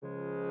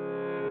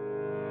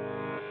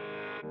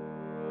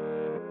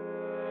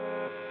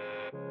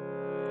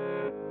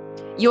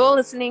You're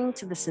listening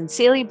to the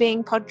Sincerely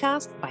Being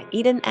podcast by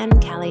Eden and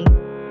Callie.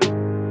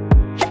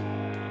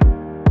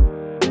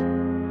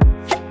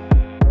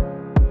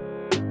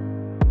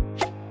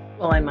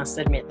 Well, I must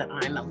admit that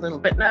I'm a little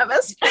bit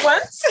nervous for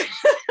once.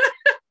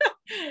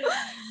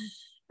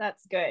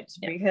 That's good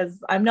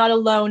because I'm not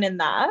alone in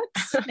that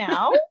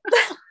now.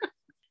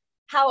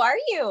 How are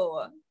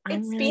you?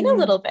 It's been a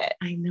little bit.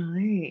 I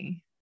know.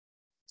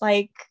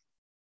 Like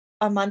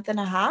a month and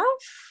a half,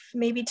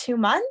 maybe 2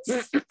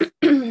 months.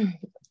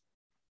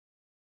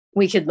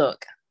 We could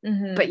look.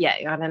 Mm-hmm. But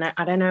yeah,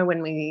 I don't know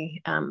when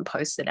we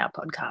posted our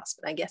podcast,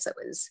 but I guess it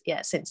was,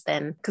 since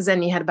then. Because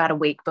then you had about a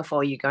week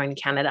before you go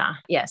into Canada.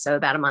 Yeah, so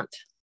about a month.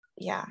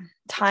 Yeah,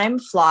 time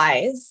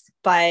flies,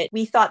 but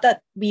we thought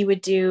that we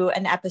would do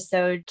an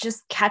episode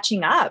just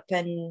catching up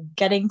and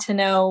getting to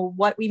know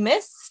what we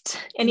missed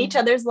in each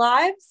other's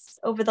lives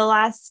over the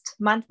last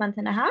month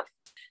and a half.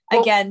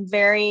 Well, again,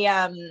 very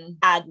ad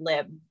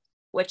lib,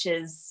 which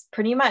is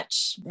pretty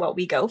much what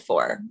we go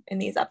for in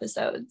these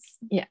episodes.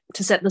 Yeah,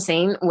 to set the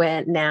scene,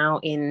 we're now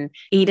in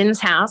Eden's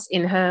house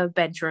in her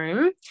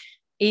bedroom.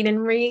 Eden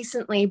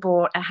recently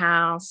bought a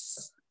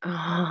house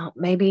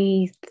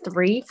maybe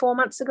 3-4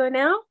 months ago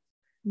now.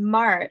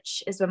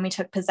 March is when we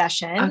took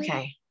possession.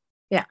 Okay.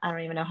 Yeah. I don't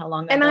even know how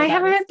long that and I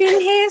haven't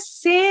been here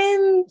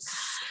since.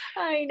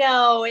 I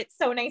know. It's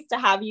so nice to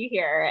have you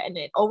here. And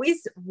it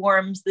always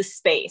warms the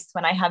space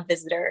when I have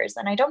visitors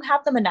and I don't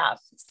have them enough.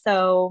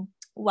 So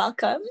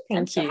welcome.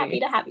 I'm so happy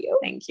to have you.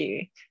 Thank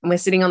you. And we're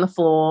sitting on the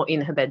floor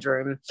in her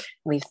bedroom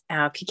with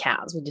our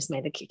cacaos. We just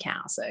made a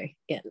cacao. So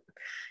yeah,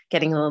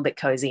 getting a little bit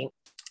cozy.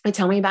 And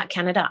tell me about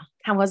Canada.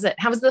 How was it?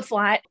 How was the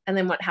flight? And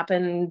then what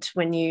happened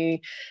when you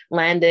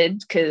landed?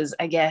 Because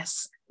I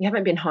guess you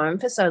haven't been home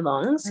for so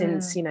long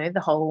since,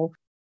 the whole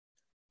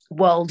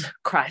world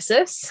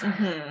crisis,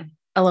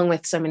 along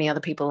with so many other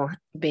people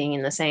being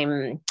in the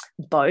same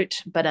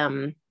boat. But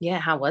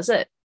how was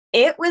it?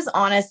 It was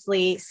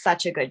honestly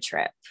such a good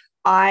trip.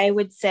 I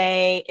would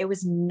say it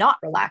was not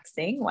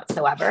relaxing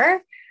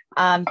whatsoever.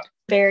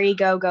 Very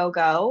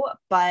go,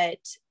 but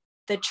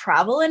the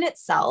travel in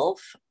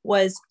itself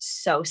was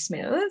so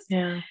smooth.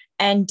 Yeah.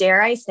 And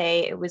dare I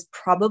say, it was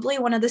probably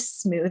one of the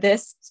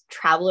smoothest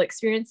travel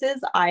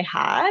experiences I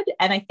had.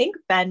 And I think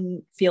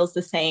Ben feels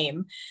the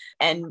same.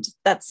 And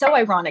that's so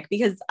ironic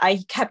because I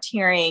kept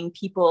hearing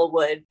people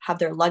would have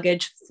their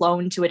luggage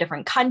flown to a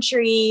different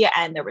country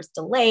and there was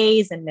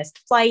delays and missed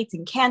flights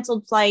and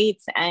canceled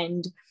flights.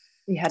 And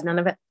you had none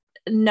of it?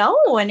 No.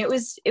 And it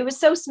was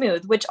so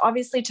smooth, which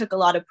obviously took a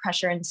lot of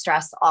pressure and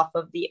stress off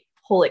of the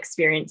whole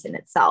experience in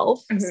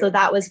itself. Mm-hmm. So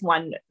that was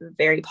one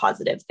very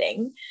positive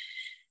thing.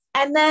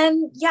 And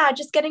then,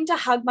 just getting to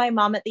hug my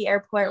mom at the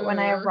airport when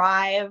I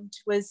arrived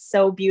was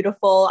so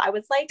beautiful. I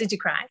was like, did you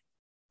cry?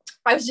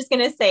 I was just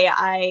going to say,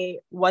 I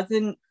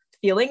wasn't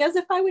feeling as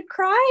if I would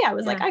cry. I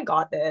was like, I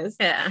got this.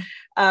 Yeah.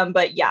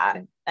 But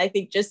I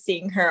think just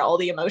seeing her, all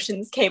the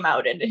emotions came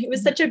out and it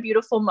was such a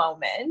beautiful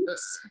moment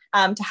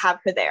to have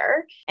her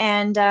there.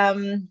 And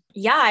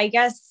I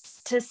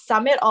guess to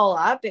sum it all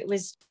up, it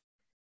was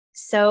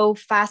so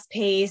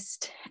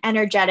fast-paced,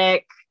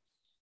 energetic,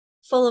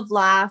 full of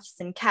laughs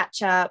and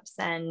catch-ups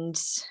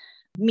and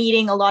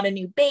meeting a lot of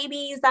new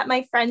babies that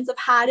my friends have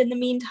had in the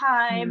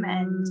meantime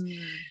and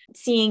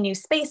seeing new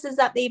spaces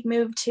that they've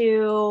moved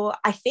to.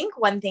 I think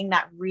one thing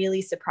that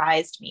really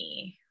surprised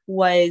me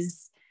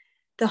was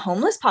the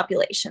homeless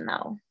population,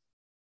 though.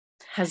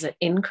 Has it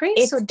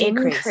increased or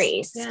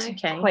decreased?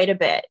 Increased quite a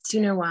bit. Do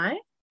you know why?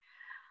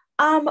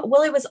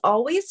 Well, it was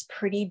always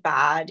pretty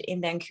bad in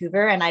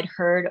Vancouver. And I'd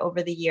heard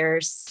over the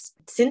years,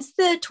 since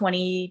the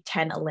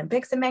 2010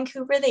 Olympics in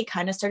Vancouver, they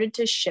kind of started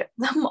to ship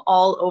them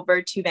all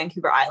over to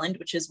Vancouver Island,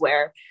 which is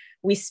where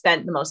we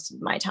spent the most of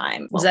my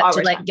time. Was that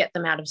to get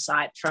them out of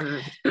sight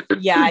from?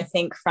 I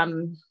think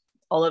from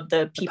all of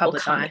the people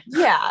coming.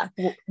 Yeah.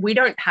 We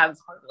don't have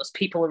homeless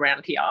people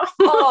around here.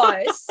 Oh,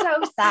 it's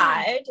so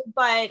sad.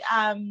 But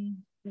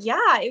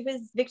it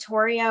was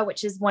Victoria,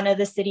 which is one of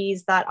the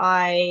cities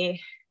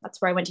that's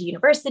where I went to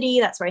university.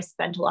 That's where I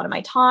spent a lot of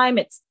my time.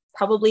 It's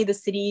probably the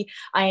city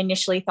I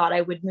initially thought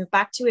I would move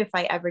back to if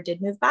I ever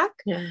did move back.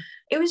 Yeah.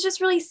 It was just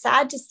really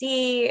sad to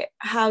see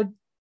how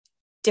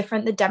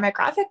different the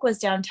demographic was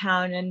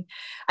downtown. And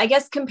I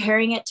guess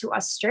comparing it to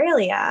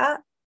Australia,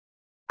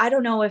 I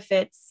don't know if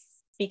it's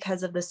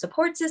because of the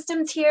support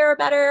systems here are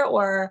better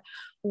or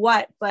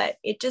what, but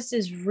it just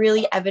is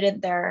really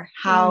evident there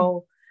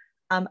how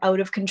out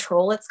of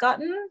control it's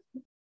gotten.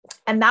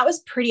 And that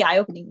was pretty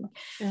eye-opening.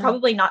 Yeah.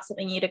 Probably not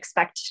something you'd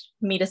expect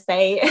me to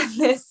say in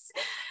this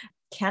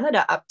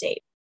Canada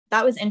update.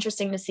 That was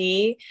interesting to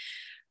see.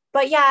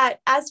 But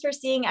as for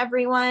seeing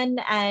everyone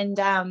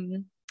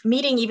and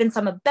meeting even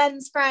some of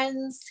Ben's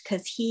friends,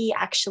 because he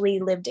actually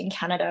lived in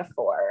Canada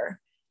for,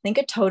 I think,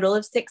 a total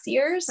of 6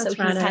 years. That's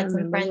so he's had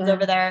some friends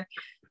over there,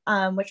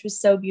 which was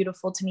so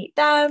beautiful to meet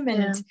them.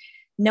 And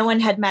no one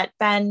had met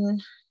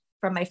Ben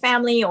from my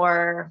family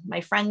or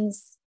my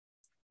friends.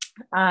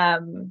 How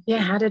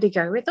did he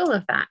go with all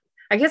of that?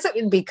 I guess it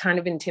would be kind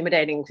of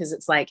intimidating because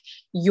it's like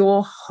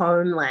your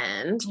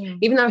homeland,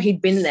 even though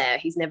he'd been there,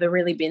 he's never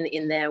really been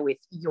in there with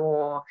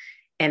your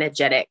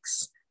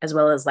energetics as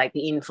well as like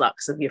the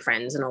influx of your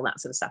friends and all that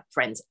sort of stuff,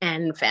 friends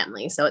and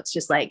family. So it's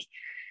just like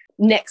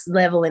next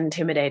level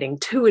intimidating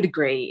to a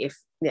degree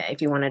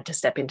if you wanted to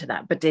step into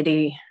that. But did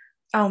he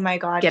oh my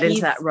God, get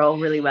into that role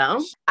really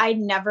well? I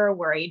never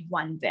worried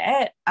one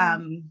bit.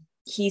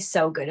 He's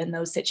so good in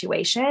those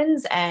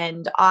situations.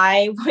 And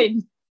I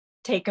would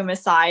take him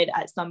aside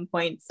at some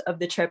points of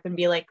the trip and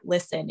be like,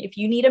 listen, if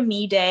you need a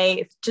me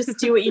day, just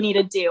do what you need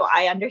to do.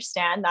 I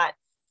understand that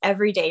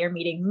every day you're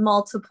meeting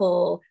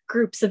multiple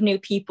groups of new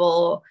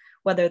people,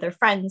 whether they're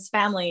friends,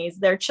 families,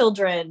 their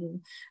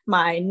children,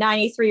 my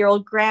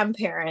 93-year-old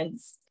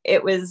grandparents.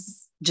 It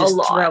was just a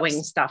lot.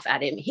 Throwing stuff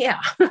at him. Yeah.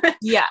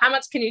 Yeah. How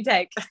much can you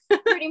take?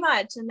 Pretty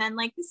much. And then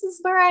like, this is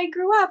where I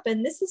grew up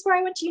and this is where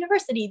I went to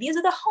university. These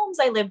are the homes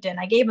I lived in.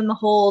 I gave him the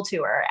whole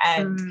tour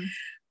and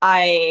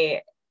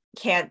I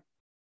can't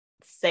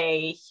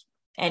say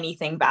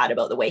anything bad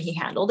about the way he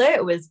handled it.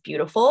 It was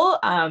beautiful.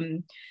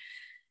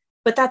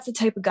 But that's the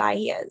type of guy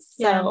he is.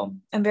 So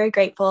I'm very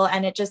grateful.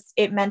 And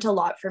it meant a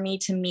lot for him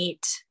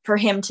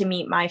to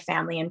meet my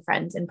family and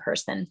friends in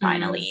person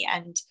finally,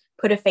 and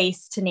put a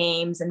face to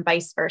names and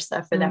vice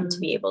versa for them to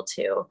be able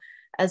to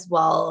as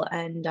well.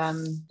 And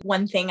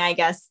one thing I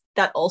guess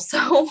that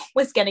also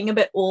was getting a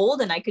bit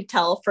old, and I could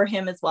tell for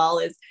him as well,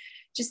 is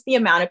just the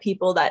amount of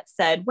people that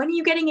said, when are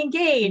you getting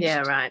engaged?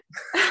 Yeah, right.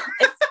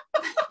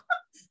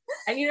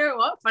 And you know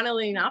what?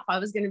 Funnily enough, I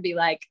was going to be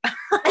like, I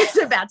was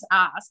about to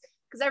ask,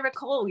 because I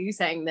recall you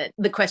saying that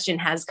the question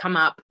has come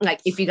up,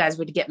 like if you guys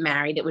were to get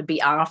married, it would be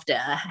after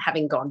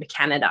having gone to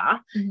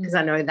Canada, because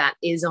I know that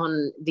is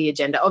on the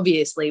agenda,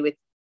 obviously, with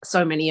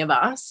so many of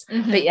us.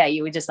 But yeah,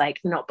 you were just like,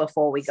 not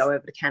before we go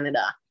over to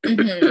Canada.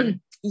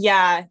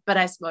 Yeah. But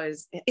I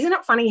suppose, isn't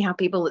it funny how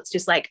people, it's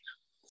just like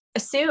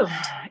assumed.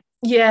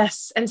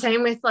 Yes. And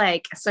same with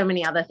like so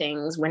many other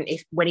things. When are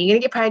you going to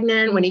get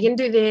pregnant? When are you going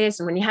to do this?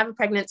 And when you have a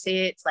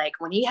pregnancy, it's like,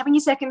 when are you having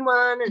your second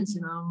one? And it's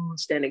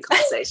standard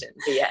conversation.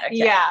 But yeah, okay.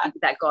 Yeah.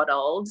 That got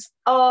old.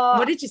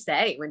 What did you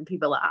say when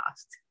people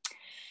asked?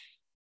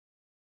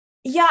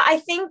 Yeah, I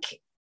think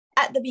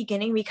at the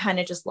beginning we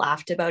kind of just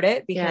laughed about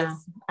it because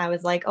I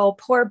was like, oh,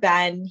 poor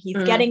Ben. He's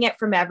getting it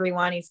from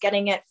everyone. He's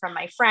getting it from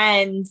my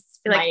friends.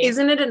 Like,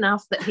 isn't it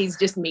enough that he's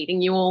just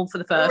meeting you all for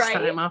the first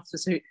time after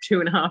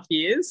 2.5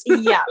 years?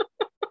 Yeah.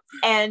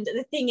 And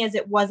the thing is,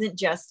 it wasn't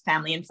just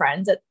family and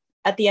friends.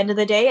 At the end of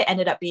the day, it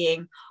ended up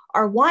being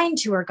our wine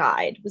tour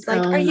guide was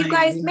like, are you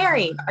guys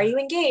married? Are you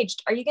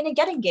engaged? Are you going to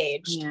get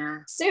engaged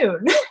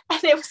soon?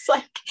 And it was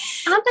like,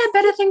 aren't there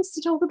better things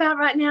to talk about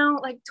right now?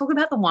 Like, talk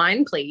about the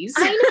wine, please.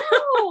 I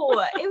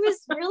know. It was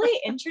really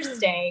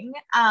interesting.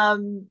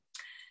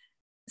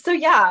 So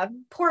yeah,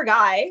 poor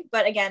guy,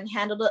 but again,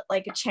 handled it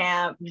like a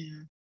champ.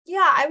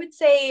 Yeah, I would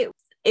say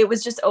it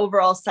was just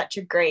overall such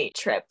a great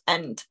trip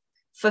and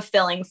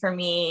fulfilling for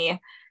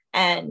me.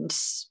 And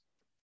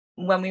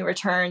when we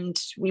returned,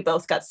 we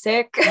both got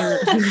sick,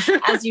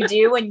 as you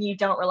do when you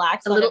don't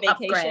relax on a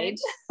vacation. Upgrade,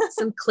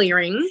 some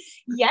clearing.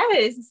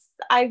 Yes.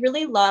 I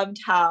really loved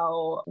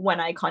how when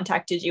I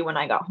contacted you when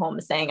I got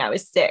home saying I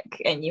was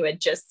sick and you had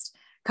just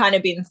kind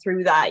of been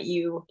through that,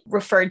 you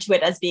referred to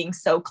it as being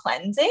so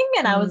cleansing.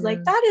 And I was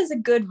like, that is a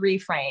good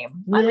reframe.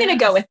 I'm going to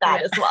go with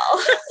that as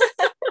well.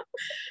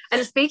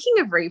 And speaking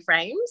of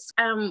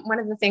reframes, one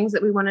of the things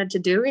that we wanted to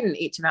do in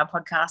each of our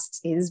podcasts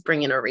is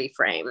bring in a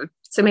reframe.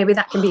 So maybe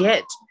that can be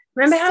it.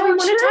 Remember how we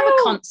wanted to have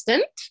a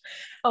constant?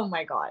 Oh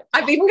my God.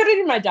 I've even got it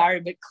in my diary,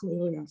 but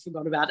clearly I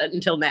forgot about it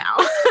until now.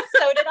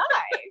 So did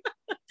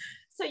I.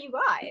 So you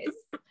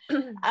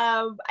guys,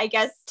 I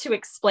guess to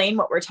explain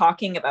what we're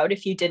talking about,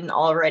 if you didn't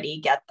already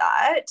get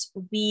that,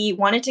 we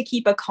wanted to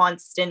keep a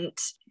constant,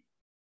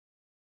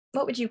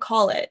 what would you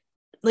call it?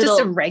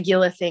 Just a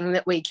regular thing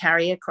that we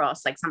carry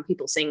across. Like some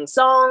people sing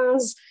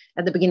songs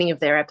at the beginning of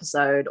their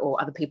episode,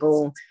 or other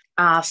people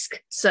ask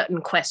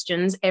certain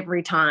questions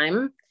every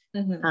time.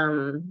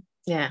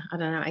 Yeah, I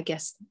don't know. I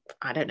guess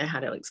I don't know how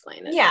to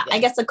explain it. Yeah, I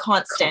guess a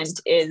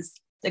constant is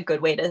a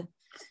good way to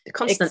the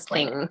constant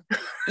explain thing.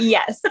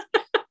 Yes.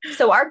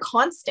 So our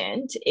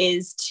constant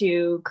is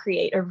to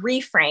create a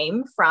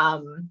reframe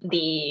from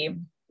the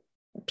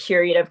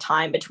period of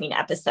time between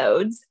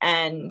episodes.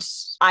 And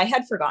I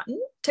had forgotten,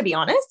 to be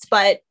honest,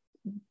 but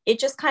it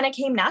just kind of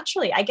came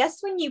naturally. I guess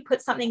when you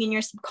put something in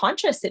your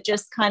subconscious, it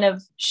just kind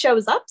of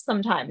shows up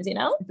sometimes, you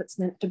know? If it's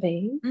meant to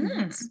be.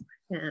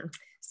 Yeah.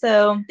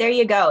 So there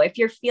you go. If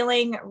you're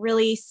feeling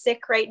really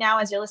sick right now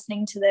as you're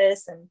listening to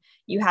this and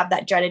you have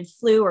that dreaded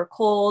flu or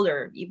cold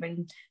or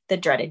even the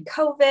dreaded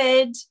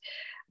COVID,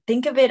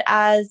 think of it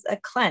as a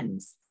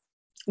cleanse.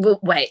 Well,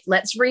 wait,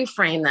 let's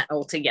reframe that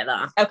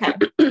altogether. Okay.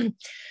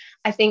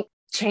 I think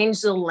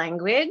change the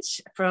language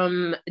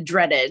from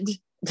dreaded.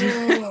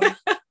 That's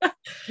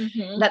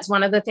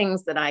one of the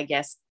things that I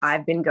guess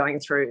I've been going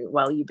through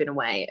while you've been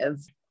away,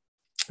 of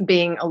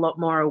being a lot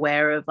more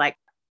aware of like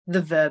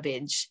the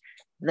verbiage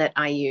that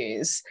I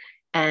use.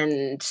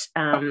 and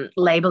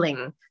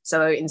labeling.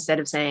 So instead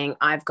of saying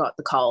I've got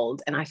the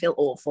cold and I feel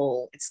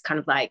awful, it's kind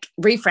of like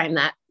reframe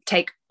that,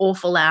 take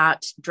awful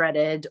out,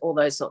 dreaded, all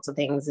those sorts of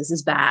things. This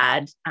is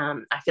bad.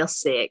 I feel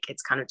sick.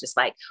 It's kind of just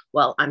like,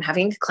 well, I'm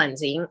having a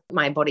cleansing.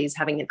 My body's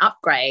having an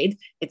upgrade.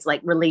 It's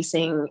like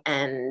releasing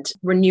and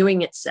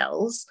renewing its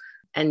cells.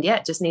 And yeah,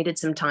 it just needed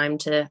some time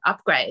to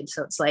upgrade.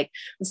 So it's like,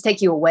 let's take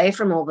you away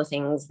from all the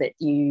things that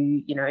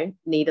you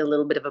need a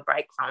little bit of a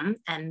break from,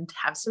 and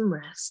have some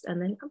rest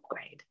and then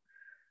upgrade.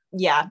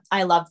 Yeah,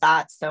 I love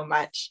that so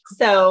much.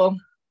 So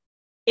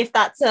if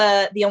that's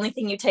the only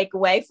thing you take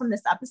away from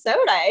this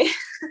episode, I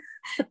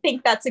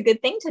think that's a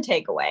good thing to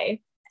take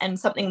away, and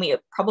something we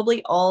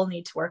probably all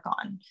need to work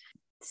on.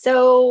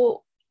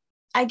 So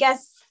I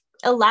guess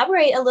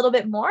elaborate a little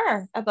bit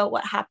more about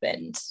what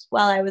happened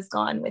while I was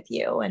gone with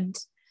you, and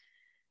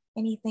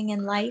anything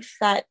in life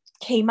that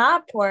came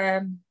up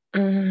or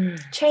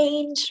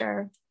changed.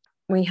 Or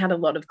we had a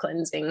lot of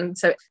cleansing.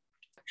 So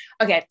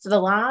okay, for the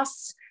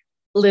last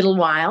little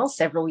while,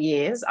 several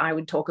years, I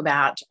would talk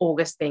about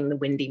August being the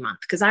windy month,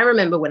 because I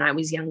remember when I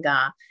was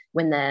younger,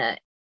 when the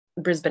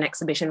Brisbane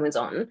exhibition was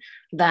on,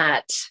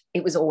 that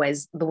it was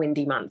always the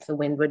windy month. The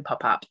wind would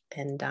pop up,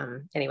 and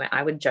anyway,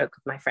 I would joke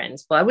with my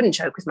friends. Well, I wouldn't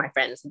joke with my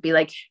friends. It'd be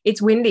like,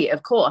 it's windy,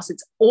 of course,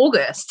 it's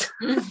August.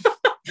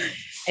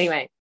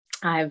 Anyway,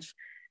 I've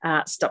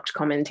stopped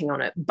commenting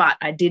on it, but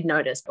I did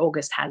notice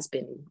August has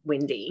been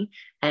windy,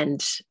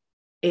 and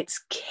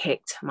it's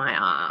kicked my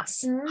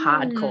ass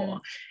hardcore.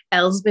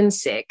 Elle's been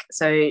sick,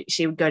 so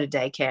she would go to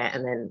daycare,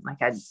 and then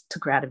like I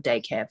took her out of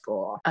daycare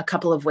for a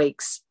couple of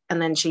weeks,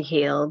 and then she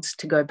healed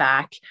to go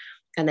back,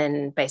 and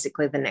then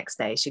basically the next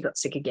day she got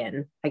sick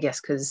again, I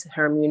guess because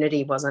her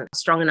immunity wasn't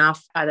strong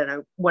enough. I don't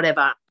know,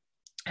 whatever.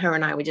 Her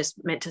and I were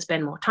just meant to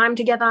spend more time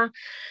together,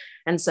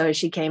 and so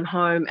she came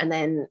home, and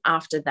then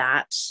after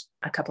that,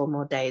 a couple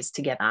more days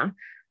together,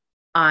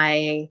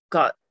 I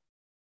got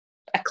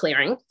a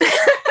clearing,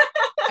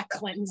 a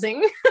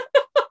cleansing.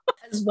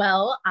 As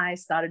well, I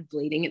started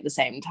bleeding at the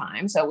same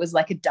time, so it was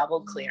like a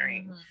double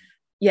clearing.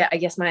 Yeah, I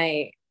guess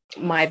my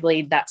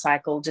bleed that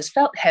cycle just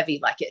felt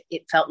heavy, like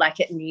it felt like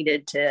it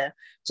needed to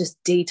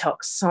just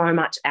detox so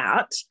much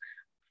out,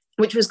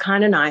 which was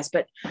kind of nice,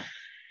 but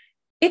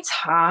it's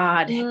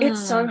hard.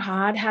 It's so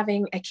hard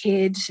having a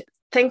kid.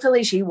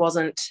 Thankfully she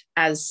wasn't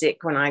as sick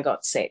when I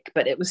got sick,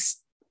 but it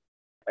was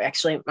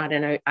actually, I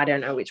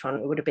don't know which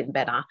one would have been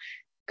better,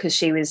 because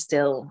she was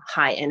still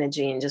high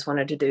energy and just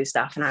wanted to do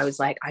stuff, and I was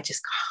like, I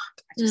just can't.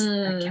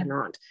 I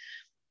cannot.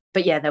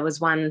 But yeah, there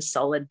was one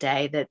solid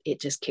day that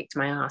it just kicked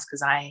my ass,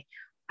 because I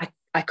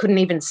couldn't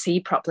even see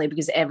properly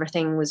because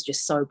everything was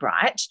just so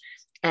bright,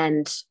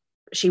 and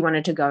she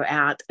wanted to go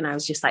out, and I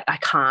was just like, I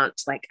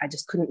can't, like I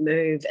just couldn't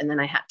move. And then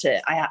I had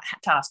to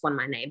ask one of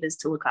my neighbors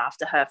to look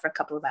after her for a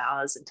couple of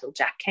hours until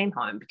Jack came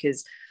home,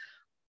 because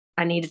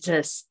I needed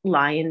to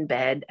lie in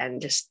bed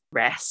and just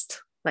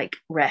rest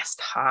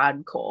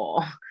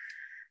hardcore.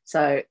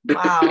 So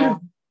wow. Yeah.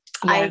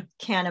 I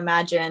can't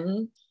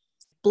imagine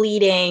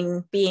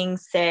bleeding, being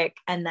sick,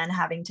 and then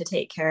having to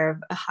take care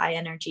of a high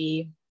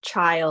energy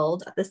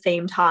child at the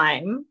same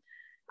time.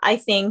 I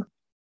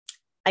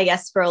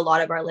guess for a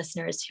lot of our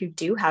listeners who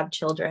do have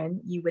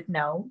children, you would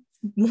know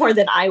more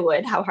than I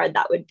would how hard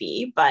that would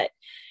be. But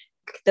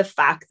the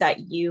fact that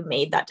you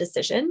made that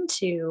decision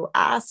to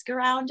ask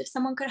around if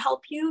someone could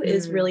help you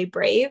is really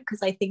brave,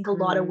 because I think a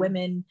lot of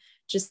women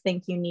just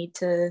think you need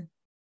to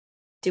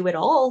do it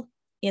all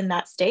in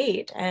that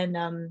state.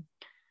 And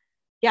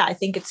yeah, I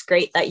think it's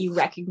great that you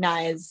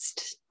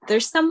recognized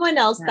there's someone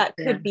else that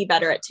could be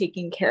better at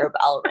taking care of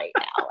Elle right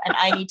now, and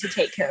I need to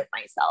take care of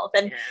myself.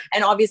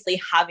 And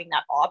obviously having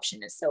that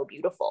option is so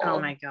beautiful. Oh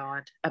my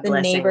God. The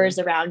blessing. Neighbors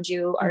around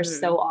you are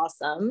so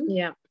awesome.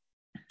 Yeah.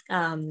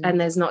 And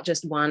there's not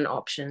just one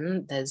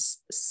option, there's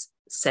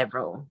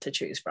several to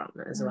choose from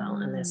as well,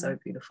 and they're so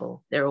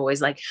beautiful. They're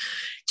always like,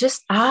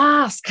 just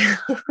ask.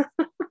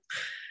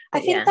 I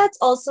think that's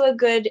also a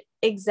good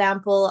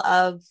example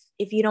of,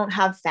 if you don't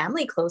have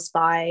family close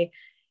by,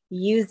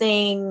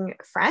 using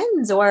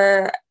friends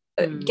or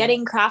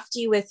getting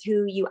crafty with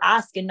who you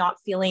ask and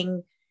not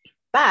feeling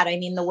bad. I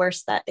mean, the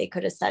worst that they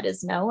could have said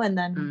is no, and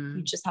then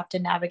you just have to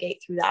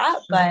navigate through that.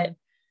 But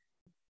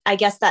I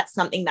guess that's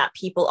something that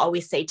people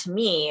always say to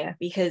me,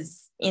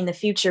 because in the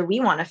future we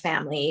want a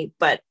family,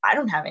 but I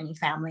don't have any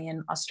family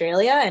in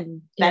Australia,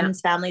 and Ben's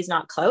family is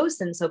not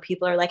close. And so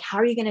people are like, how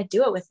are you going to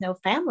do it with no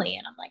family?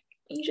 And I'm like,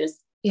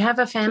 you have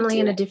a family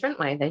in a different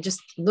way. They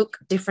just look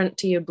different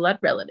to your blood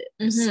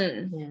relatives.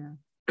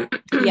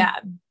 Yeah.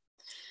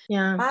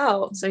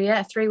 Wow.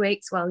 So 3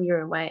 weeks while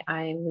you're away,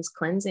 I was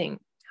cleansing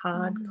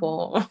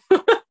hardcore.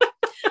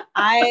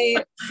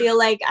 I feel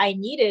like I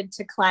needed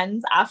to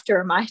cleanse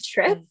after my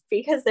trip,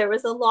 because there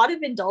was a lot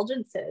of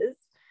indulgences.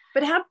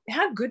 But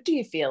how good do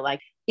you feel?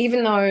 Like,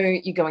 even though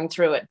you're going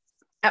through it,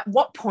 at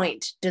what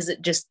point does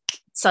it just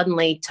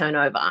suddenly turn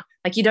over?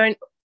 Like, you're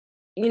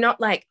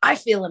not like, I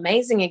feel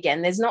amazing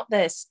again. There's not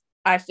this,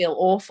 I feel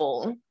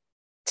awful,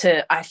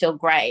 to I feel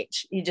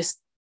great. You just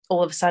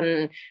all of a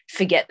sudden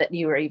forget that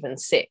you were even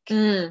sick.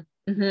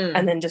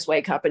 and then just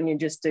wake up and you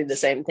just do the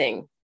same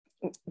thing.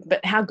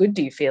 But how good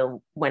do you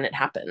feel when it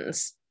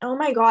happens? Oh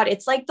my God.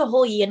 It's like the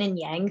whole yin and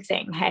yang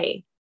thing.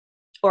 Hey,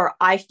 or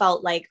I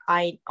felt like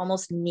I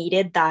almost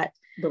needed that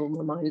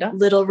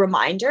Little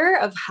reminder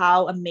of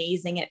how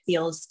amazing it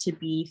feels to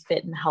be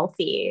fit and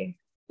healthy.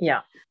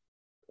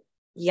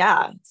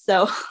 Yeah.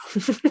 So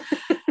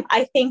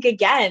I think,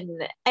 again,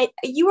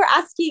 you were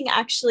asking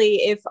actually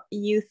if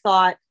you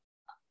thought,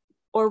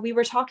 or we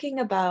were talking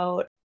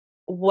about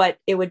what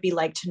it would be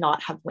like to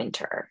not have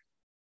winter.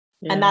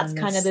 Yeah, and that's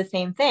kind of the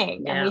same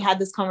thing. Yeah. And we had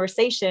this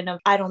conversation of,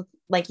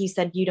 like you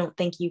said, you don't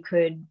think you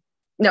could.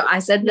 No, I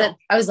said that.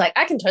 I was like,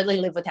 I can totally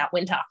live without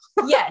winter.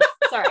 Yes.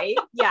 Sorry.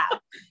 Yeah.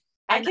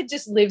 I could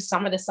just live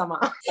summer to summer.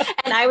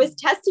 And I was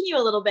testing you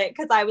a little bit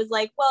because I was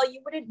like, well,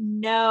 you wouldn't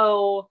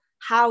know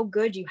how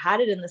good you had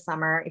it in the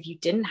summer if you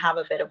didn't have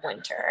a bit of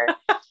winter.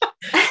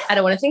 I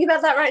don't want to think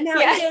about that right now.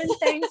 Yeah. Again,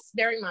 thanks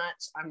very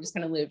much. I'm just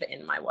going to live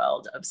in my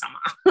world of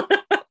summer.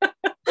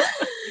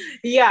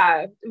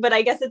 Yeah. But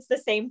I guess it's the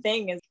same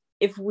thing as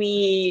if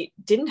we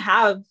didn't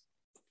have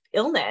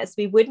illness,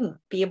 we wouldn't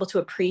be able to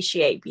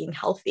appreciate being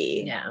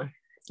healthy. Yeah.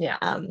 Yeah.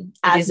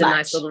 It is a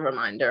nice little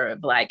reminder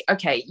of like,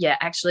 okay, yeah,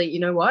 actually, you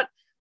know what?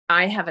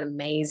 I have an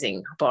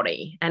amazing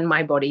body and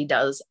my body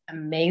does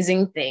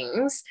amazing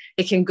things.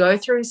 It can go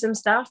through some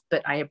stuff,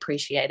 but I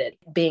appreciate it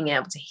being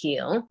able to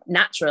heal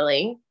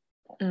naturally.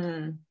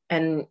 And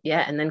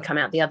then come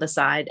out the other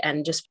side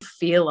and just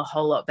feel a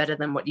whole lot better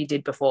than what you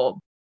did before.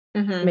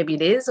 Maybe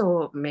it is,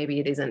 or maybe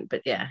it isn't,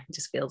 but yeah, it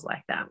just feels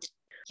like that.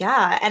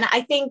 Yeah. And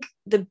I think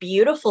the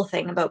beautiful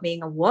thing about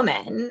being a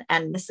woman,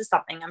 and this is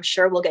something I'm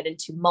sure we'll get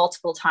into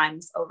multiple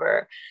times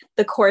over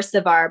the course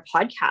of our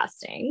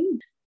podcasting,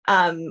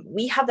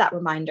 we have that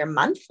reminder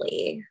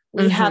monthly.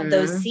 We have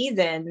those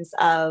seasons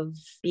of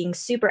being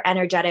super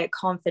energetic,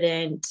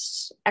 confident,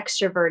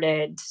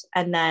 extroverted,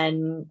 and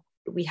then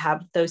we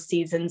have those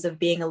seasons of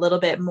being a little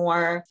bit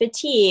more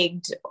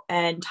fatigued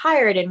and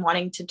tired and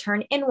wanting to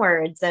turn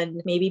inwards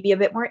and maybe be a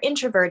bit more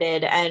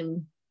introverted.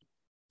 And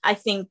I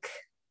think,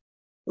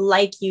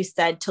 like you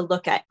said, to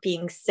look at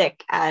being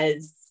sick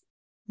as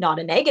not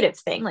a negative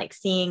thing, like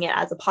seeing it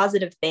as a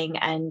positive thing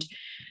and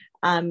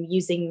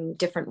using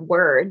different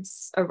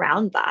words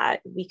around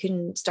that, we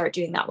can start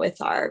doing that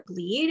with our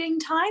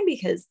bleeding time,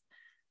 because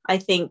I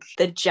think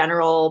the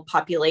general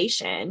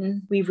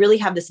population, we really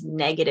have this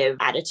negative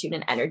attitude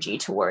and energy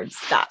towards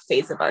that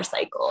phase of our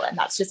cycle. And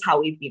that's just how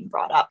we've been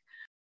brought up.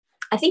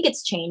 I think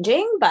it's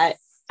changing, but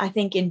I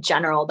think in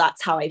general,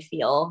 that's how I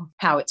feel.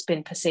 How it's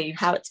been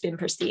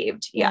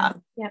perceived. Yeah.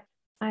 Yeah,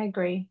 I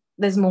agree.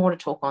 There's more to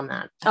talk on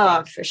that.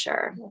 Oh, for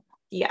sure.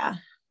 Yeah.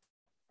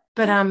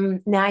 But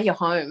now you're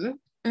home.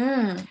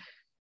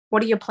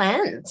 What are your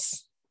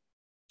plans?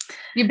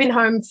 You've been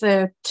home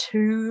for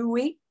 2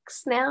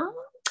 weeks now?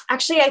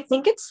 Actually, I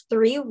think it's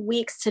 3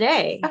 weeks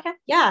today. Okay.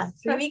 Yeah,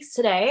 3 weeks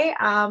today.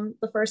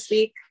 The first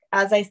week,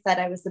 as I said,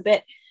 I was a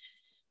bit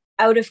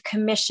out of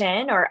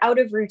commission or out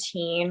of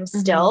routine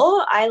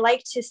still. I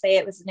like to say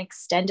it was an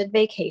extended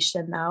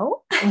vacation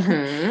though.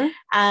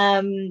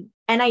 And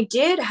I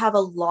did have a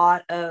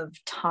lot of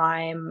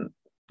time,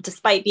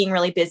 despite being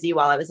really busy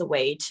while I was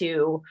away,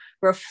 to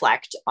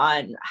reflect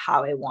on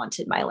how I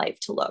wanted my life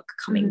to look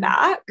coming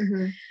back.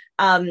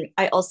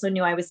 I also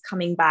knew I was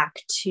coming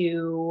back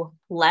to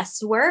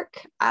less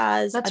work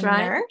as a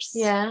nurse.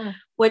 Yeah.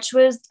 Which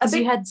was a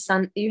bit...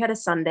 you had a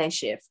Sunday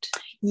shift.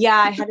 Yeah,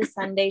 I had a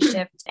Sunday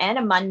shift and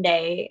a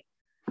Monday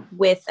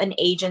with an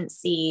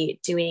agency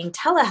doing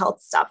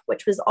telehealth stuff,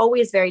 which was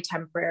always very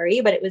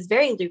temporary, but it was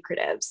very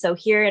lucrative. So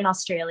here in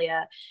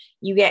Australia,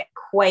 you get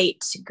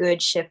quite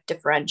good shift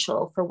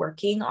differential for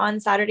working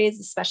on Saturdays,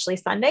 especially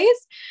Sundays.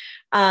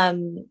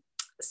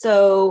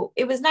 So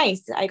it was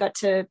nice. I got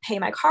to pay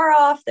my car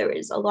off. There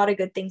was a lot of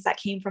good things that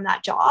came from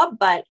that job,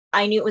 but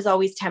I knew it was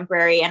always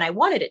temporary and I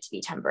wanted it to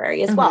be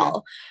temporary as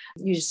well.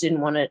 You just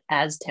didn't want it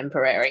as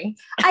temporary.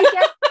 I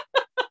guess.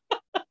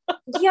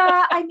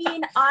 Yeah. I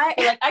mean,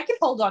 I could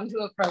hold on to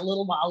it for a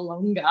little while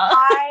longer.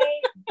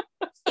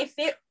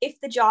 If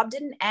the job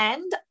didn't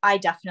end, I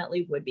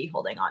definitely would be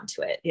holding on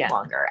to it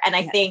longer. And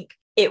I think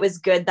it was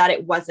good that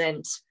it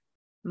wasn't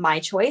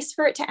my choice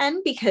for it to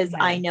end, because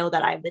I know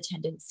that I have the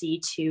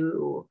tendency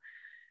to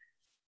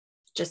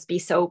just be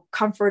so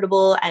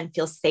comfortable and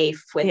feel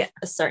safe with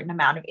a certain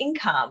amount of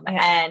income,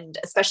 and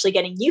especially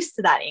getting used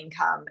to that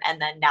income,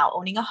 and then now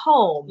owning a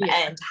home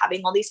and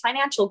having all these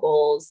financial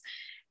goals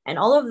and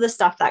all of the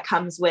stuff that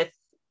comes with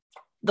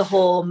the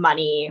whole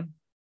money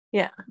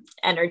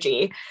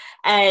energy.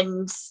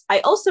 And I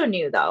also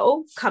knew,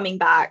 though, coming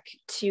back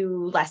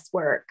to less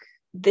work,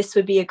 this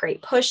would be a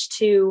great push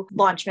to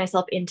launch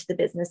myself into the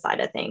business side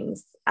of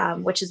things,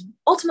 which is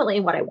ultimately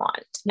what I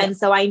want. And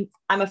so I'm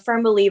a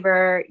firm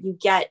believer, you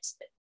get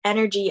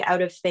energy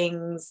out of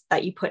things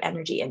that you put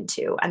energy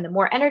into. And the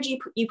more energy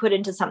you put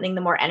into something,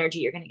 the more energy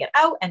you're going to get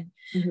out. And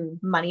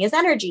money is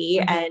energy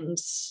and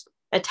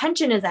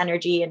attention is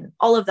energy and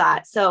all of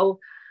that. So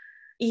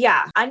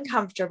yeah,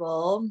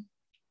 uncomfortable,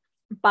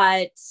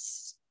 but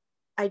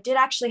I did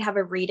actually have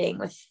a reading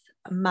with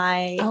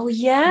my Oh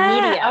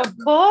yeah, medium. of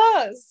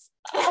course.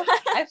 Oh,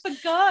 I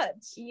forgot.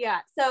 Yeah.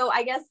 So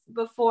I guess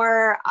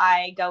before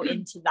I go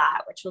into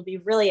that, which will be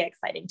really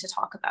exciting to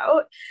talk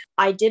about,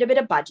 I did a bit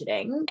of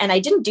budgeting, and I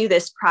didn't do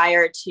this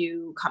prior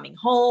to coming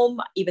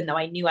home, even though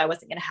I knew I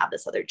wasn't going to have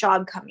this other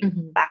job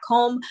coming back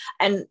home.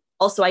 And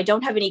also, I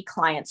don't have any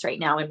clients right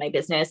now in my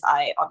business.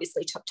 I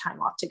obviously took time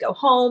off to go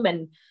home.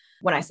 And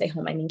when I say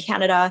home, I mean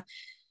Canada.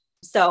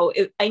 So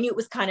I knew it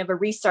was kind of a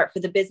restart for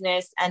the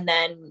business. And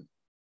then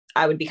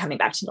I would be coming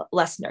back to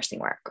less nursing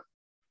work.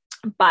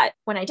 But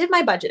when I did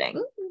my budgeting,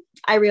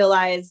 I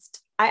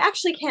realized I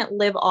actually can't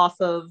live off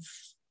of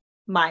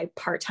my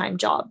part-time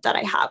job that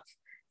I have.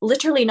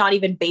 Literally not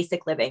even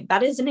basic living.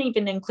 That isn't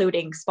even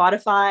including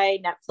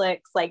Spotify, Netflix,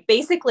 like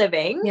basic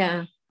living.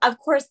 Yeah. Of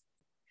course,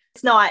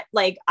 it's not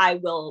like I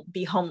will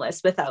be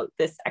homeless without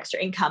this extra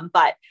income,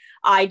 but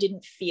I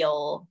didn't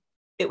feel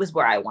it was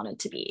where I wanted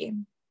to be.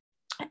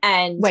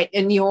 And wait,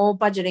 and you're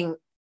budgeting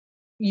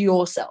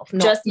yourself,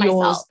 not just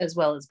myself, yours as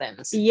well as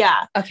Ben's.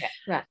 Yeah. Okay.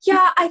 Right.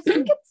 Yeah, I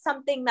think it's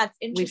something that's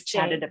interesting. We've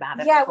chatted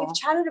about it. Yeah, before. we've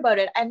chatted about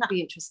it, and it'll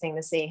be interesting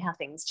to see how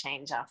things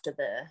change after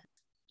the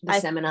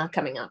seminar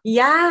coming up.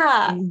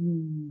 Yeah.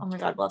 Oh my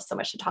God, we'll have so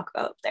much to talk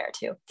about there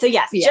too. So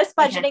yes, just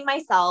budgeting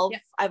myself.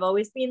 Yep. I've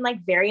always been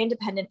like very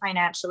independent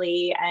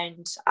financially,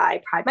 and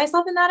I pride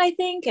myself in that, I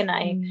think. And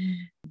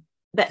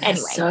but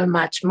anyway, so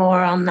much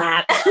more on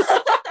that.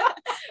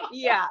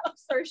 Yeah,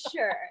 for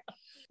sure.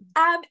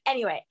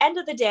 Anyway, end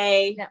of the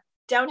day,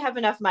 don't have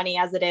enough money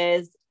as it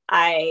is.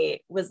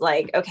 I was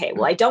like, okay,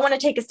 well, I don't want to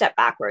take a step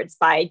backwards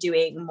by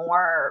doing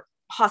more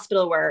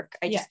hospital work.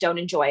 I just don't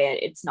enjoy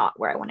it. It's not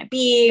where I want to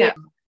be. Yeah.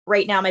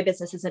 Right now, my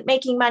business isn't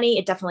making money.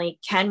 It definitely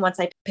can once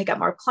I pick up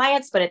more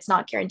clients, but it's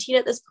not guaranteed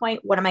at this point.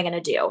 What am I going to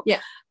do?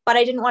 Yeah. But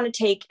I didn't want to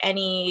take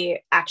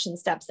any action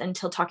steps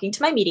until talking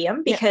to my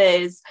medium,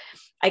 because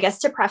I guess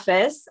to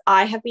preface,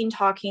 I have been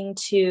talking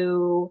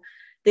to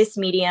this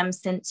medium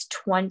since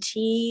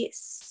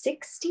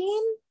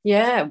 2016.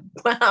 Yeah.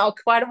 Wow.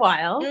 Quite a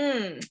while.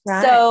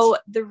 Right. So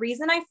the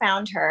reason I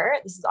found her,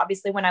 this is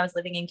obviously when I was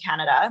living in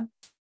Canada.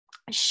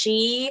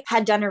 She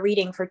had done a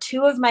reading for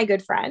two of my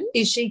good friends.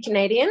 Is she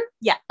Canadian?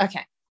 Yeah.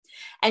 Okay.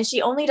 And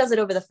she only does it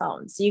over the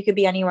phone. So you could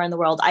be anywhere in the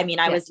world. I mean,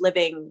 I was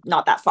living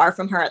not that far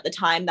from her at the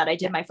time that I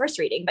did my first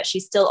reading, but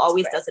she still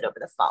always does it over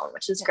the phone,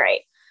 which is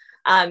great.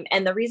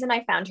 And the reason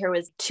I found her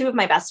was two of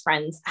my best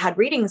friends had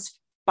readings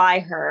by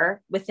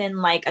her within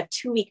like a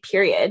 2-week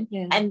period,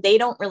 and they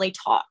don't really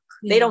talk.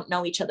 They don't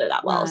know each other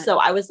that well. Right. So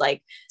I was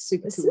like,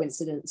 super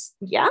coincidence.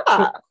 Yeah.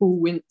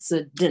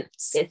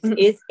 Coincidence. This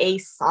is a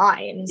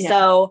sign. Yeah.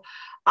 So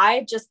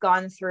I've just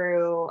gone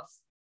through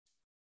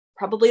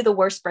probably the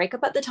worst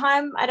breakup at the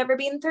time I'd ever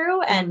been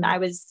through. And I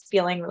was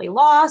feeling really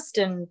lost,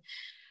 and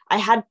I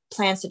had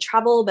plans to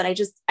travel, but I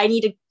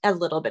needed a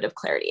little bit of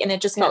clarity, and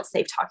it just felt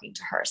safe talking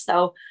to her.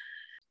 So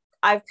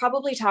I've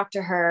probably talked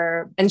to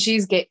her, and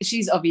she's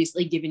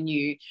obviously given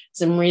you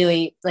some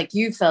really, like,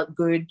 you felt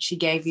good. She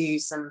gave you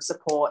some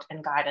support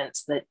and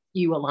guidance that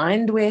you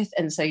aligned with.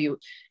 And so you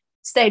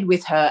stayed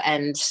with her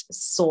and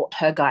sought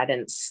her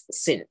guidance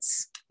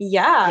since.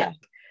 Yeah.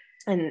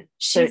 And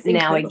so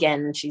now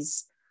again,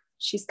 she's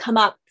come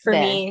up for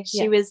me.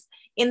 She was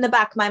in the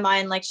back of my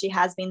mind, like she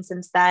has been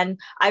since then.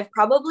 I've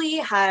probably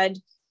had,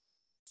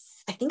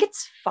 I think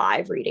it's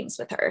 5 readings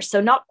with her.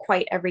 So not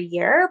quite every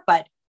year,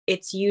 but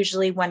it's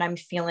usually when I'm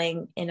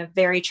feeling in a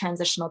very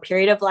transitional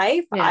period of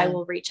life, I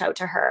will reach out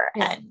to her,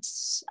 and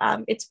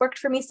it's worked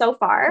for me so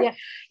far. Yeah.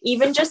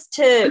 Even just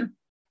to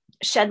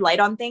shed light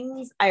on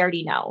things I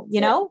already know, you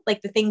know,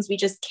 like the things we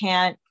just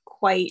can't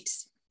quite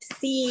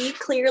see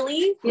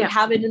clearly. We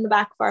have it in the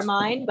back of our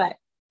mind, but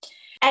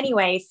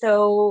anyway,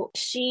 so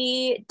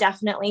she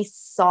definitely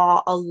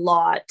saw a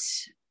lot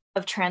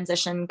of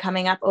transition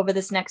coming up over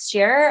this next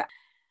year,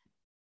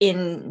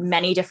 in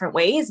many different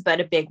ways, but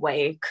a big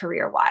way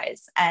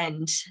career-wise.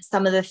 And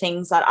some of the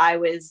things that I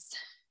was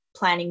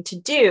planning to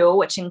do,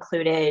 which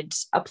included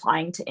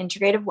applying to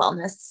integrative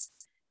wellness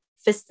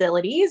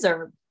facilities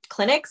or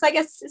clinics, I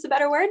guess is a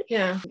better word.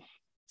 Yeah.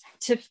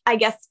 To, I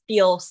guess,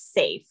 feel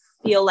safe,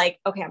 feel like,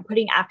 okay, I'm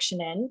putting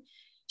action in.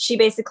 She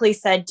basically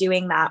said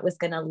doing that was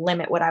going to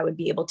limit what I would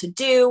be able to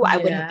do. I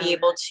wouldn't be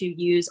able to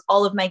use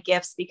all of my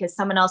gifts because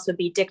someone else would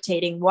be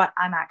dictating what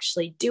I'm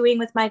actually doing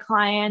with my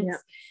clients. Yeah.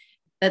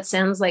 That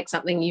sounds like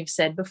something you've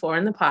said before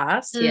in the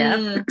past.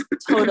 Yeah,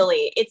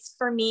 totally. It's,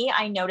 for me,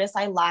 I notice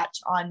I latch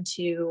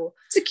onto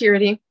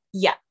security.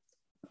 Yeah.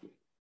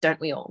 Don't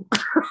we all?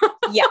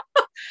 Yeah.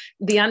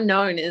 The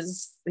unknown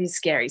is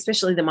scary,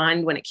 especially the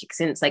mind when it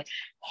kicks in. It's like,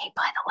 hey,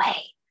 by the way,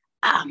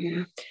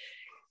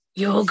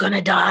 you're going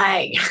to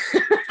die.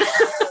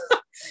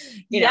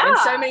 You know, in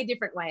so many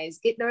different ways.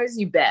 It knows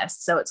you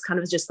best. So it's kind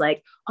of just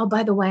like, oh,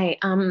 by the way,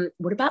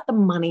 what about the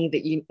money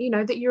that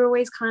that you're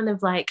always kind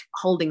of like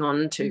holding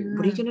on to?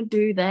 What are you going to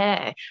do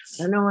there? I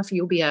don't know if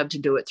you'll be able to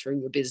do it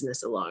through your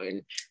business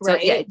alone.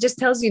 Right. So yeah, it just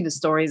tells you the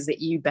stories that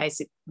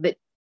that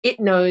it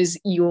knows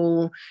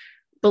you'll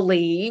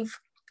believe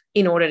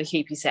in order to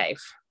keep you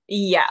safe.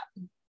 Yeah.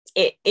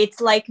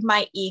 It's like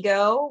my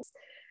ego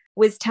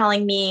was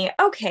telling me,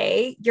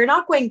 okay, you're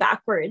not going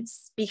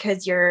backwards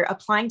because you're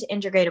applying to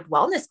integrative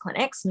wellness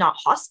clinics, not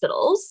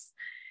hospitals,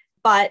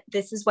 but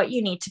this is what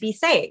you need to be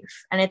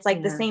safe. And it's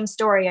like the same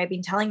story I've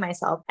been telling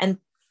myself. And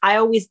I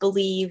always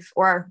believe,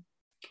 or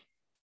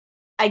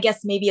I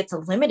guess maybe it's a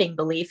limiting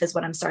belief is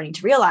what I'm starting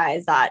to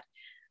realize, that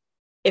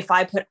if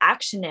I put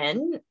action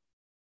in,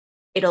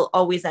 it'll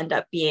always end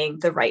up being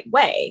the right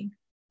way.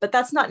 But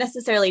that's not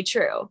necessarily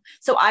true.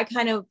 So I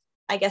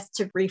guess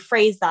to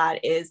rephrase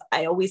that is,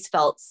 I always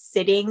felt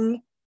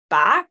sitting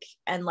back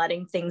and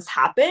letting things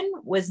happen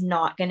was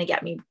not going to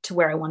get me to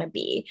where I want to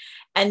be.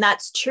 And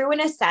that's true in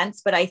a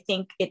sense, but I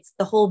think it's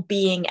the whole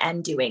being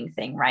and doing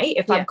thing, right?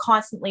 If I'm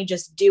constantly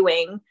just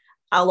doing,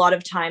 a lot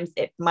of times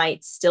it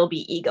might still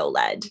be ego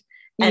led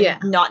and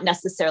not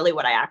necessarily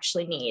what I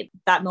actually need.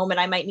 That moment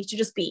I might need to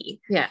just be.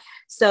 Yeah.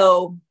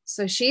 So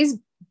she's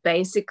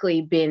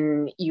basically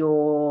been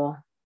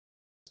your,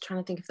 trying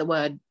to think of the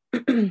word,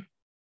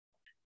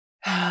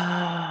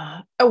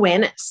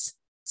 awareness.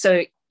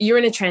 So you're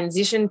in a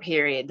transition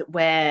period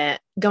where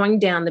going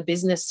down the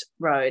business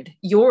road,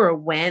 your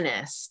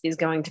awareness is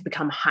going to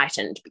become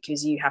heightened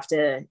because you have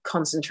to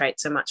concentrate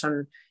so much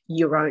on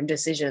your own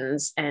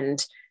decisions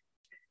and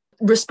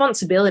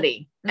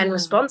responsibility. And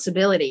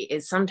responsibility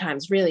is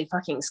sometimes really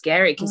fucking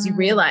scary because you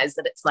realize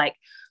that it's like,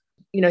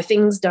 you know,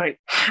 things don't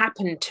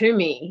happen to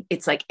me.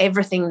 It's like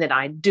everything that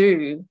I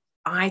do,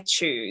 I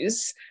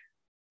choose.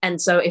 And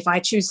so if I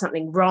choose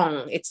something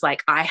wrong, it's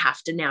like I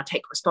have to now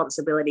take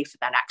responsibility for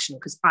that action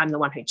because I'm the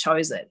one who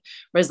chose it.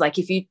 Whereas like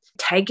if you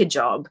take a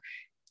job,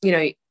 you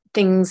know,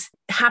 things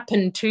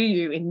happen to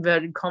you,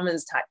 inverted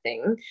commas type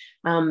thing,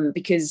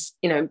 because,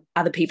 you know,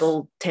 other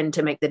people tend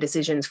to make the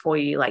decisions for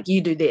you. Like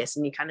you do this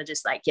and you kind of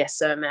just like, yes,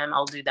 sir, ma'am,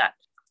 I'll do that.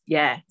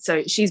 Yeah.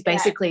 So she's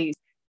basically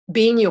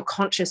being your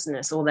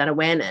consciousness or that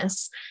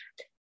awareness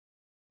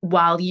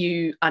while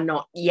you are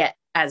not yet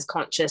as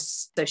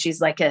conscious. So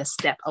she's like a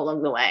step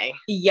along the way.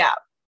 Yeah.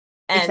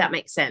 And if that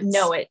makes sense.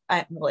 No, it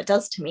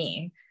does to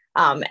me.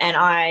 And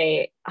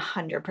I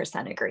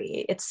 100%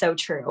 agree. It's so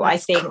true. That's I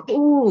think,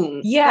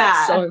 cool. Yeah.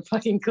 That's so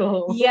fucking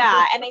cool.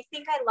 Yeah. And I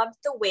think I loved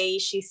the way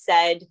she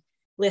said,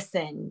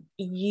 listen,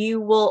 you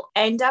will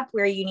end up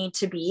where you need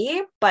to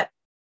be, but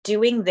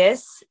doing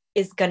this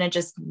is going to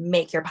just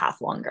make your path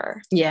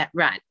longer. Yeah.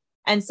 Right.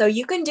 And so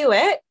you can do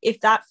it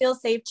if that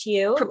feels safe to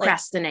you.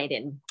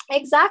 Procrastinating.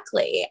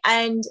 Exactly.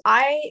 And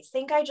I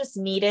think I just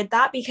needed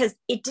that because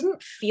it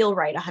didn't feel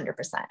right 100%.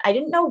 I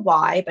didn't know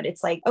why, but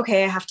it's like,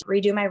 okay, I have to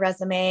redo my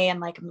resume and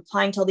like I'm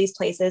applying to all these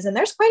places and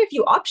there's quite a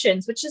few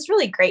options, which is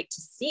really great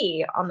to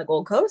see on the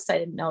Gold Coast. I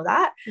didn't know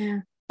that,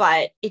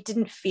 but it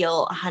didn't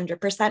feel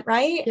 100%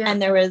 right. Yeah.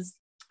 And there was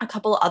a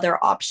couple other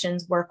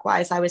options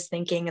work-wise I was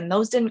thinking, and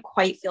those didn't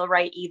quite feel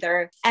right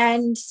either.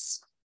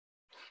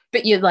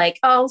 But you're like,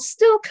 I'll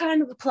still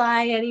kind of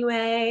apply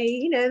anyway.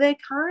 You know, they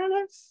kind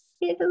of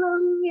fit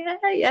along.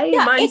 Yeah.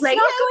 Your mind's it's like,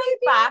 not going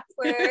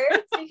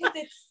backwards because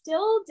it's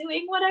still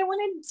doing what I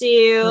want to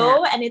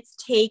do and it's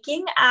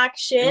taking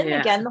action.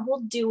 Again, the whole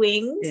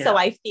doing. So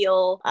I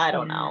feel, I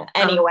don't know.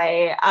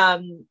 Anyway,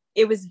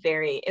 it was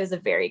a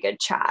very good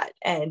chat.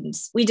 And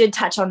we did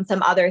touch on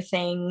some other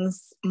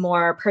things,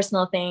 more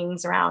personal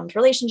things around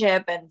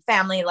relationship and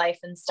family life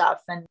and stuff.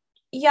 And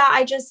yeah,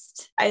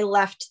 I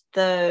left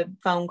the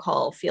phone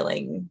call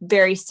feeling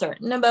very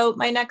certain about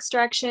my next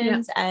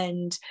directions. Yeah.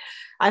 And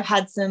I've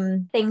had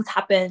some things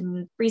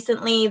happen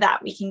recently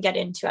that we can get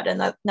into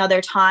at another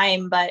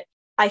time, but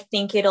I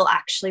think it'll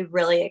actually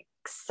really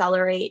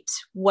accelerate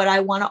what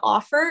I want to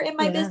offer in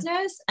my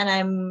business.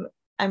 And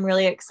I'm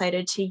really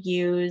excited to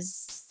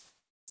use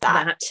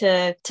that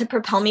to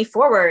propel me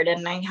forward.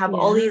 And I have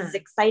all these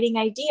exciting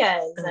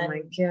ideas. Oh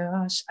my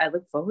gosh. I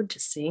look forward to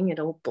seeing it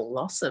all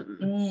blossom.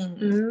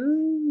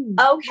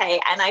 Okay.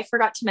 And I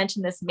forgot to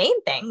mention this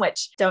main thing,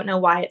 which don't know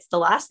why it's the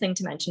last thing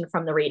to mention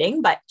from the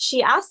reading, but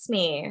she asked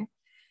me,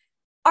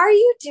 are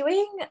you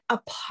doing a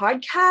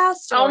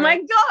podcast? Oh my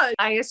God.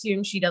 I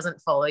assume she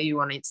doesn't follow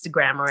you on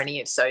Instagram or any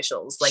of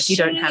socials. Like you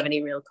don't have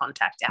any real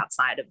contact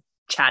outside of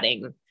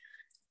chatting.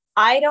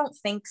 I don't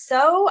think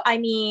so. I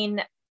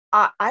mean,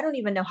 I don't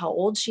even know how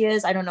old she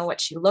is. I don't know what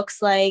she looks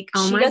like.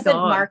 She doesn't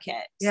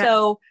market. Yeah.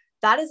 So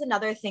that is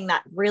another thing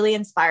that really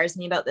inspires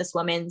me about this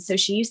woman. So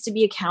she used to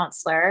be a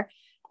counselor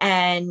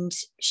and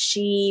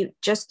she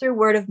just through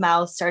word of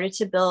mouth started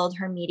to build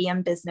her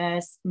medium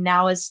business.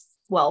 Now is,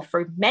 well,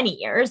 for many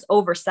years,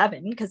 over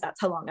 7, because that's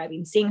how long I've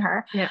been seeing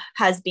her,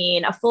 has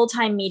been a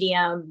full-time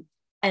medium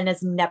and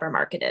has never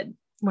marketed.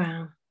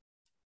 Wow.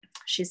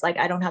 She's like,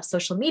 I don't have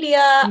social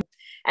media.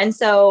 And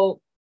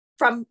so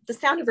from the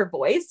sound of her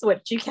voice,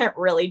 which you can't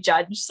really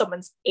judge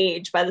someone's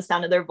age by the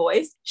sound of their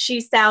voice, she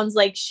sounds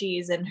like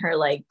she's in her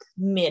like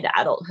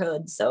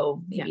mid-adulthood,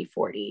 so maybe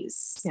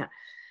 40s. Yeah.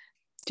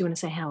 Do you want to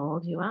say how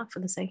old you are for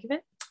the sake of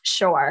it?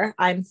 Sure.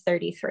 I'm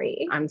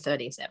 33. I'm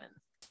 37.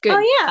 Good.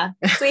 Oh yeah.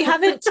 So we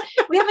haven't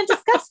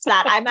discussed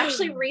that. I'm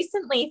actually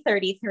recently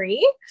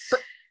 33.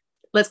 But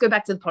let's go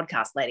back to the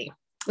podcast, lady.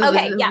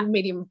 Okay. The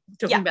medium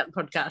talking about the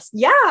podcast.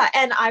 Yeah.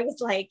 And I was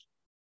like,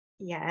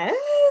 yes,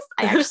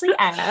 I actually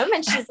am.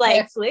 And she's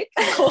like, flick.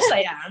 Of course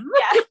I am.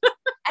 Yeah.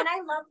 And I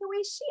love the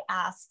way she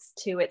asks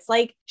too. It's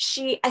like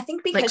I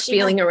think because like she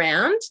feeling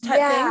around type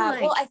thing.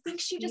 Like, well, I think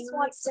she just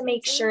wants to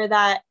make sure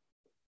that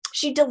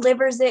she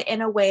delivers it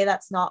in a way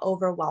that's not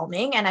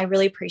overwhelming. And I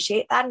really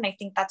appreciate that. And I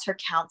think that's her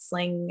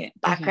counseling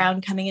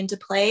background coming into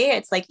play.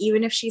 It's like,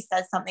 even if she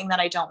says something that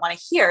I don't want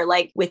to hear,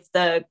 like with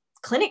the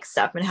clinic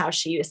stuff and how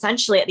she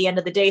essentially at the end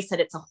of the day said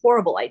it's a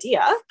horrible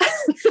idea,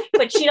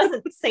 but she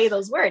doesn't say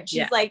those words.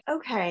 She's like,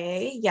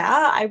 okay,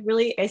 yeah,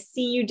 I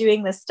see you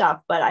doing this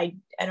stuff, but I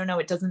don't know,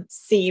 it doesn't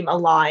seem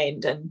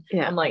aligned. And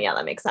I'm like, yeah,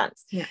 that makes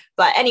sense. Yeah.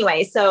 But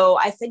anyway, so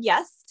I said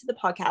yes to the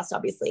podcast,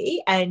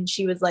 obviously. And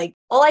she was like,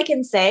 all I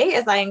can say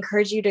is I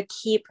encourage you to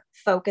keep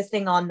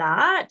focusing on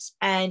that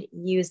and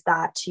use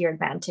that to your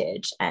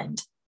advantage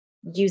and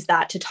use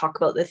that to talk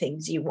about the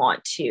things you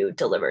want to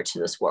deliver to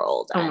this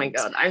world. Oh my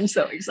God, I'm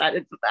so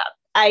excited for that.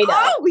 I know.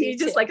 Oh, you're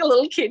just like a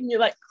little kid and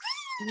you're like,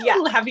 yeah,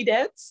 little happy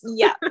dance.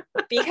 Yeah.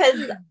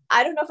 Because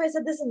I don't know if I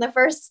said this in the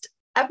first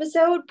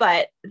episode,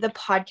 but the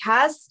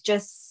podcast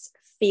just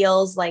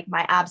feels like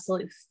my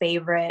absolute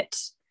favorite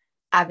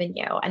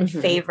avenue and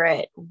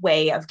favorite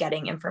way of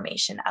getting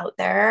information out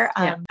there.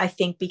 I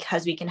think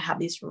because we can have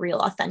these real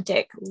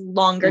authentic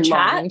longer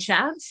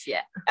chats.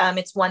 Yeah.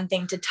 It's one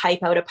thing to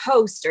type out a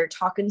post or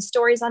talk in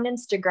stories on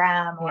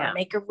Instagram or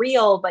make a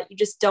reel, but you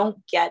just don't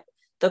get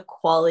the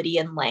quality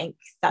and length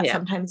that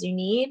sometimes you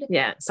need.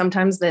 Yeah.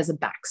 Sometimes there's a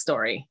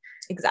backstory.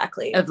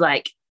 Exactly. Of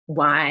like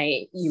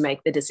why you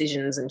make the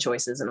decisions and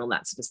choices and all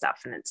that sort of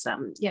stuff. And it's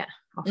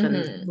often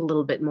a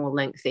little bit more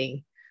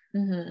lengthy.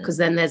 Because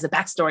then there's a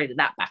backstory to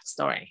that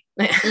backstory.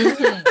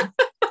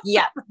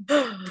 Yeah.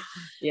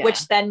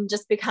 Which then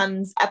just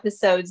becomes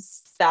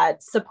episodes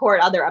that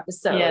support other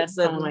episodes.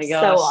 And oh my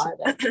gosh. So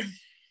on.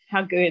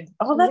 How good.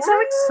 Oh, that's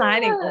so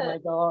exciting. Oh my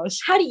gosh.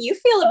 How do you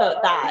feel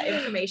about that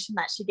information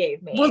that she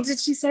gave me? Well, did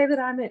she say that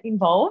I'm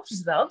involved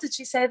as well? Did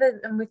she say that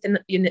I'm with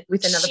another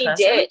person?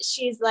 She did.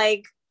 She's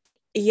like,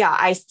 yeah,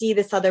 I see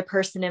this other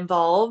person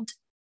involved.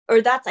 Or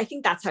I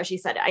think that's how she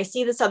said it. I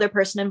see this other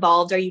person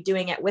involved. Are you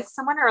doing it with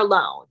someone or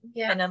alone?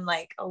 Yeah. And I'm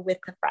like, oh, with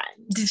a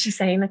friend. Did she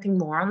say anything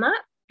more on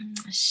that?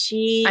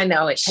 I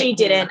know it. She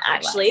didn't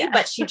actually,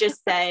 but she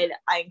just said,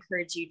 I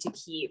encourage you to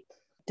keep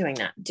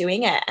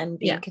doing it and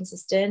being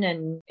consistent.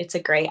 And it's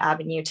a great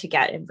avenue to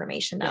get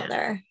information out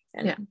there.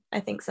 And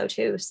I think so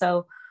too.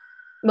 So,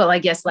 well, I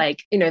guess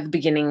like, the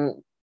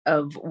beginning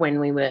of when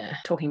we were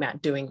talking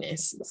about doing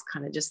this, it's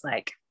kind of just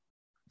like,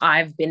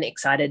 I've been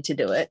excited to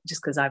do it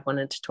just because I've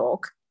wanted to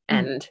talk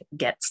and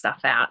get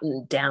stuff out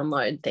and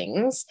download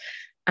things.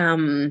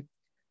 But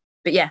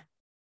yeah,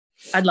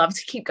 I'd love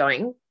to keep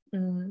going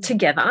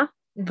together,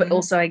 but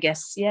also I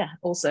guess,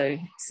 also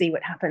see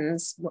what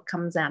happens, what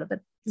comes out of it.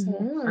 So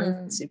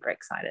I'm super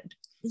excited.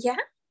 Yeah,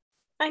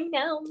 I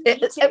know.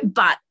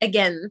 But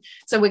again,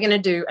 so we're going to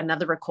do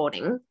another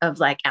recording of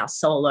like our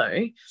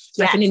solo,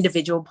 like an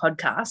individual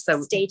podcast.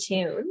 So stay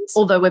tuned.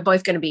 Although we're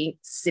both going to be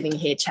sitting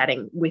here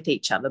chatting with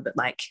each other, but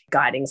like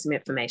guiding some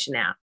information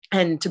out.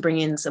 And to bring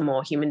in some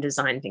more human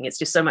design thing, it's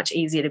just so much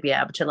easier to be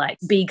able to like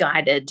be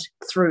guided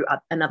through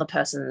another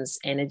person's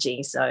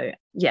energy. So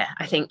yeah,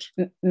 I think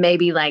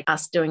maybe like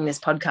us doing this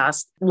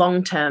podcast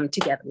long term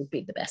together would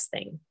be the best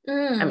thing.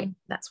 I mean,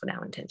 that's what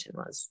our intention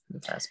was in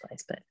the first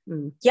place. But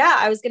yeah,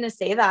 I was going to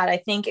say that. I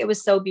think it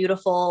was so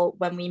beautiful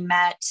when we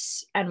met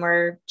and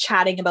we're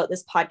chatting about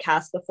this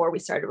podcast before we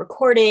started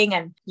recording.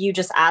 And you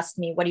just asked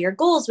me, what are your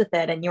goals with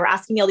it? And you were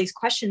asking me all these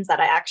questions that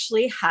I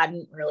actually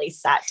hadn't really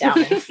sat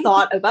down and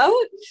thought about.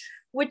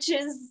 Which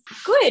is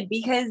good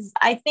because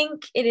I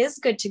think it is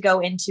good to go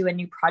into a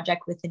new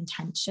project with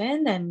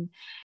intention. And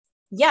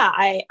yeah,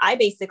 I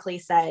basically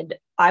said,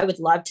 I would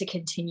love to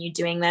continue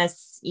doing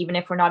this, even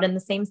if we're not in the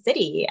same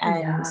city.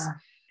 And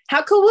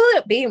how cool will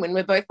it be when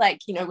we're both like,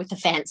 with the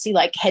fancy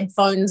like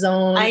headphones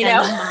on? I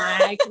know.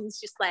 And mic, and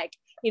it's just like,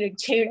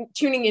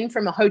 tuning in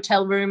from a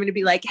hotel room and it'd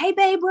be like, hey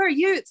babe, where are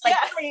you? It's like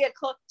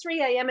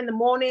 3 a.m. in the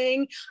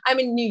morning. I'm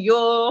in New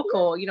York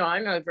or,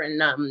 I'm over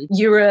in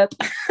Europe.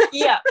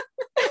 Yeah.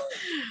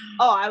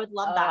 Oh, I would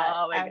love that.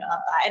 Oh my God. Love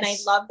that. And I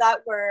love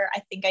that I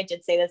think I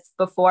did say this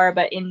before,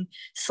 but in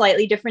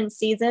slightly different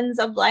seasons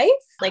of life,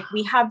 like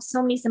we have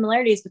so many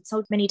similarities, but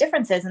so many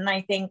differences. And I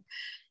think,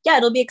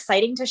 it'll be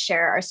exciting to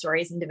share our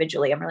stories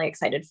individually. I'm really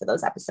excited for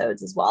those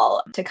episodes as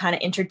well, to kind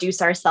of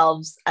introduce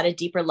ourselves at a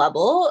deeper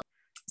level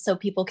so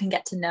people can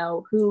get to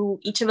know who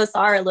each of us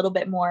are a little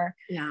bit more.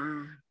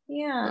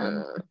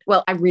 Yeah.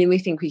 Well, I really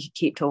think we could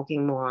keep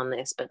talking more on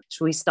this, but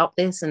should we stop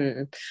this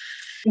and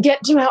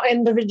get to our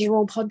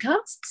individual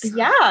podcasts?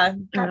 Yeah,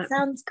 that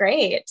sounds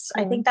great.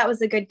 I think that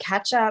was a good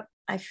catch up.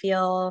 I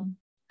feel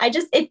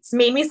it's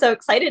made me so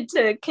excited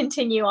to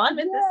continue on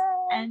with this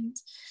and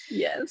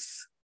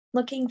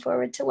looking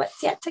forward to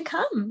what's yet to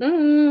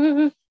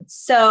come.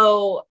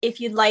 So if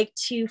you'd like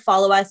to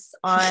follow us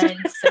on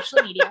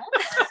social media,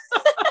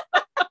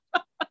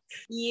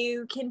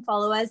 you can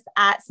follow us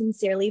at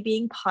Sincerely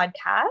Being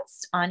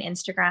Podcast on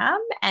Instagram.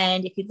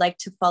 And if you'd like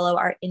to follow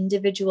our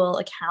individual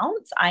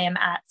accounts, I am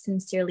at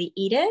Sincerely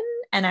Eden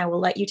and I will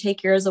let you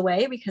take yours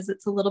away because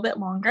it's a little bit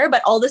longer,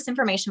 but all this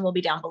information will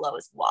be down below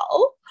as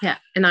well. Yeah.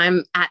 And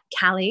I'm at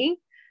Callie,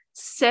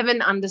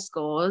 7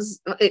 underscores.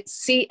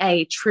 It's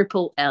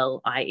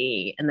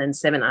CALLIE and then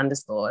 7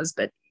 underscores.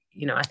 But,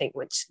 you know, I think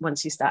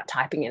once you start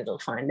typing it, it'll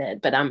find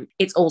it. But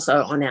it's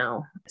also on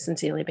our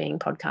Sincerely Being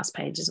podcast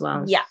page as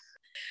well. Yeah.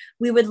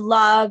 We would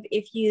love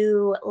if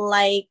you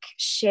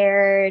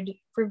shared,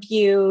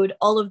 reviewed,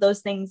 all of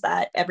those things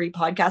that every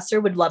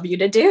podcaster would love you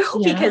to do,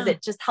 because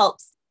it just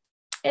helps.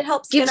 It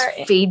helps gives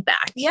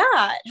feedback. Yeah.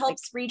 It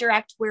helps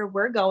redirect where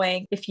we're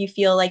going. If you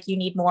feel like you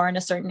need more in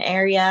a certain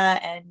area,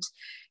 and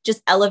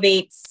just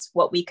elevates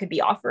what we could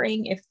be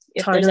offering if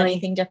there's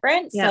anything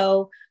different. Yeah.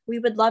 So we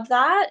would love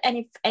that. And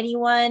if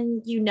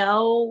anyone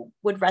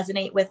would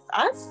resonate with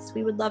us,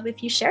 we would love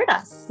if you shared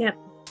us. Yeah.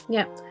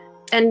 Yeah.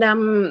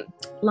 And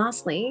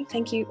lastly,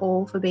 thank you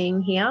all for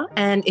being here.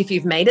 And if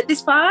you've made it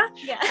this far,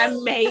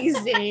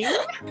 amazing.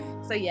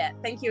 So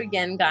thank you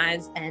again,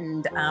 guys.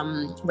 And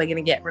we're going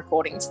to get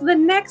recording to the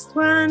next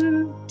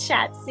one.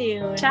 Chat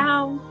soon.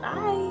 Ciao.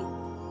 Bye.